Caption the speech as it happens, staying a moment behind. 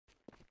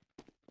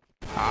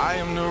I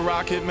am the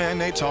rocket man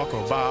they talk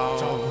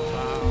about.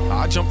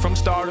 I jump from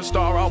star to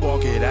star, I'll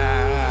walk it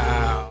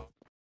out.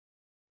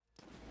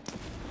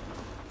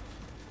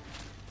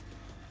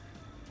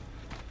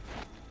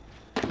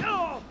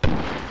 No!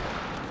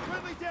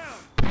 Friendly down!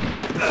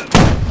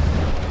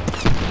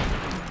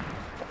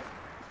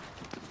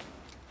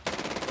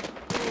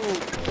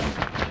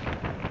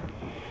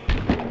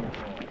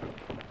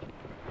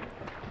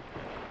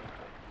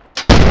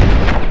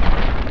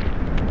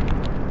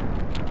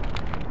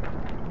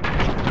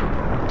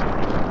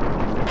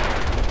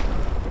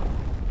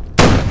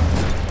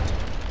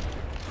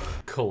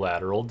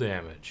 Collateral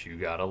damage, you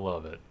gotta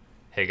love it.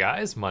 Hey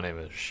guys, my name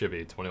is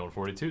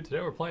Shibby2142. Today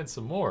we're playing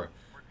some more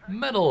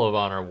Medal of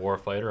Honor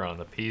Warfighter on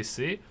the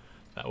PC.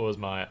 That was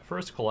my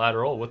first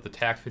Collateral with the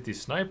TAC-50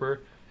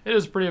 sniper. It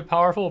is pretty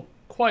powerful,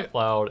 quite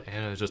loud,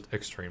 and it is just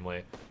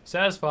extremely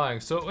satisfying.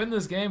 So in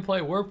this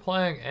gameplay, we're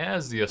playing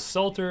as the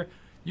Assaulter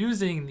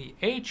using the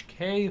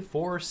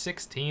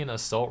HK416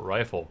 assault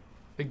rifle.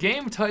 The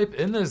game type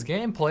in this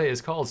gameplay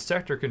is called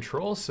sector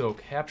control, so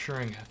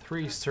capturing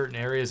 3 certain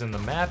areas in the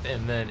map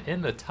and then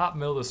in the top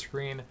middle of the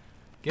screen,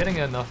 getting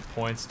enough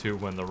points to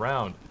win the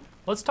round.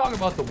 Let's talk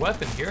about the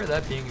weapon here,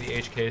 that being the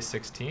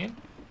HK16.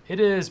 It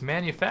is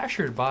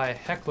manufactured by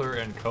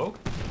Heckler & Koch.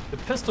 The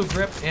pistol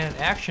grip and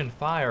action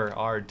fire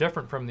are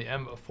different from the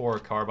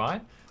M4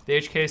 carbine. The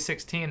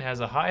HK16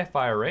 has a high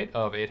fire rate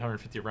of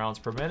 850 rounds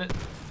per minute,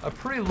 a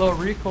pretty low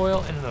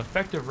recoil, and an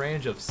effective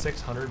range of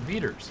 600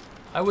 meters.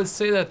 I would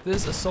say that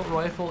this assault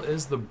rifle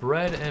is the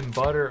bread and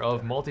butter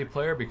of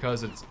multiplayer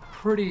because it's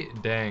pretty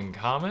dang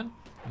common.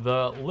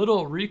 The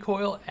little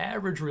recoil,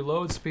 average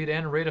reload speed,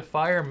 and rate of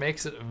fire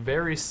makes it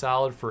very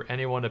solid for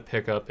anyone to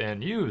pick up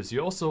and use.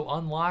 You also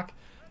unlock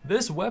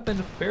this weapon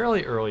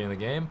fairly early in the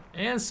game.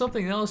 And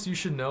something else you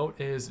should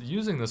note is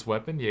using this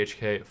weapon, the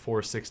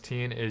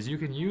HK416, is you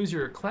can use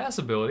your class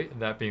ability,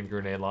 that being the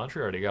grenade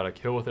launcher. I already got a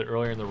kill with it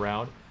earlier in the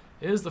round.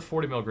 Is the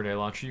 40mm grenade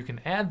launcher. You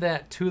can add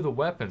that to the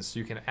weapon so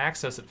you can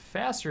access it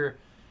faster.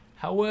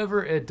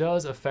 However, it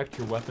does affect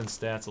your weapon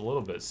stats a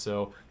little bit.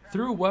 So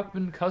through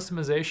weapon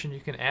customization, you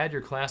can add your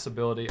class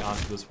ability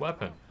onto this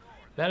weapon.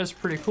 That is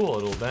pretty cool.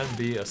 It'll then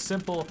be a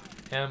simple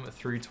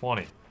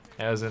M320,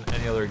 as in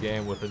any other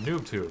game with a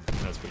noob tube.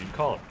 That's what you'd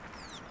call it.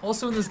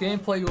 Also in this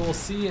gameplay, you will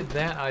see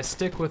that I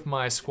stick with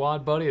my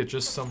squad buddy. It's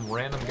just some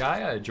random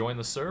guy. I join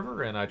the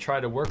server and I try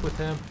to work with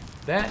him.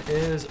 That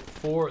is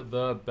for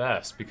the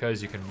best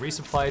because you can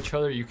resupply each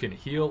other, you can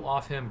heal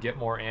off him, get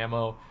more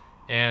ammo,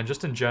 and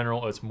just in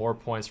general, it's more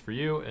points for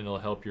you and it'll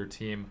help your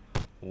team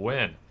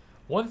win.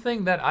 One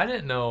thing that I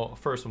didn't know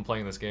first when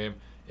playing this game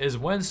is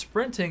when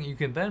sprinting, you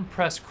can then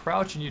press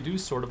crouch and you do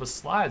sort of a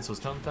slide. So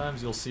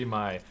sometimes you'll see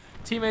my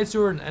teammates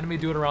do it, an enemy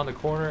do it around the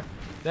corner.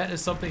 That is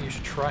something you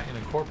should try and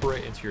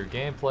incorporate into your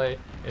gameplay.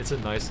 It's a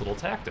nice little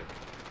tactic.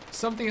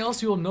 Something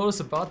else you'll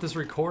notice about this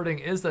recording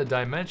is that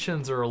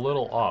dimensions are a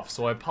little off,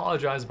 so I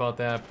apologize about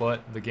that,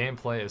 but the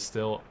gameplay is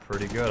still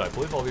pretty good. I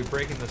believe I'll be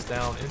breaking this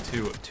down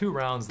into 2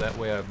 rounds, that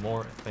way I have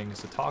more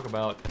things to talk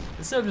about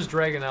instead of just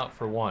dragging out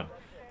for 1.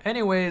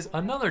 Anyways,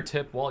 another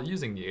tip while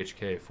using the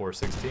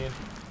HK416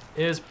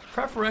 is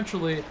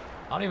preferentially,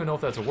 I don't even know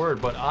if that's a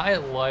word, but I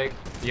like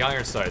the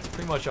iron sights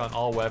pretty much on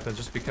all weapons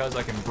just because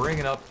I can bring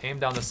it up, aim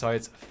down the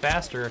sights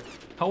faster.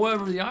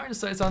 However, the iron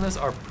sights on this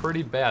are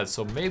pretty bad,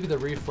 so maybe the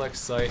reflex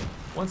sight,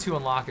 once you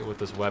unlock it with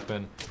this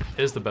weapon,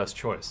 is the best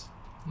choice.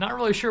 Not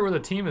really sure where the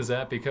team is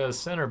at because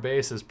center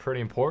base is pretty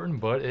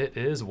important, but it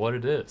is what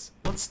it is.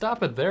 Let's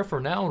stop it there for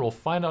now and we'll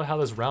find out how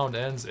this round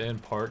ends in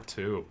part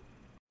 2.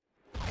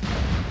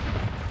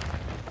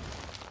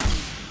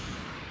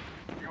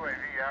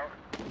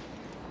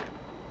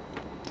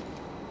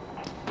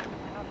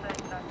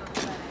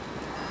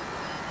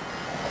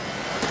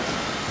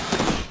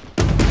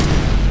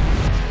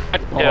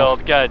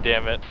 Killed, god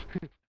damn it.